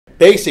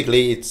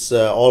Basically, it's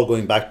all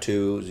going back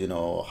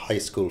to high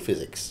school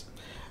physics.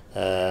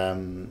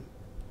 Um,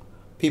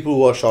 People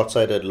who are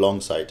short-sighted,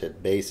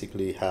 long-sighted,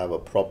 basically have a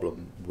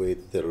problem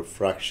with the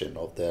refraction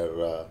of their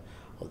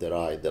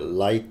eye. The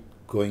light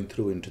going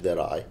through into their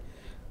eye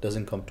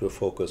doesn't come to a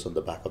focus on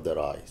the back of their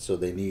eye, so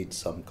they need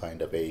some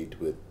kind of aid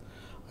with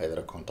either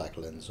a contact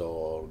lens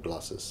or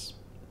glasses.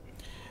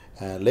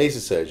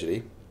 Laser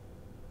surgery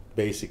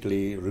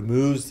basically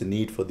removes the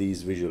need for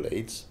these visual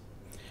aids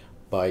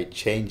by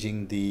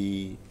changing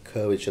the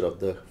curvature of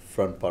the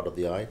front part of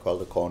the eye,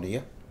 called the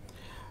cornea,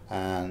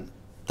 and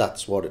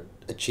that's what it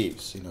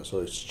achieves.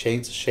 So it's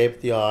changed the shape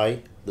of the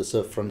eye, the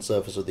front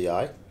surface of the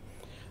eye,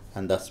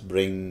 and that's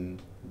bring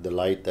the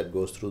light that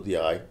goes through the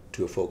eye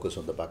to a focus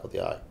on the back of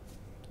the eye,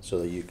 so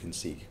that you can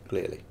see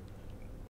clearly.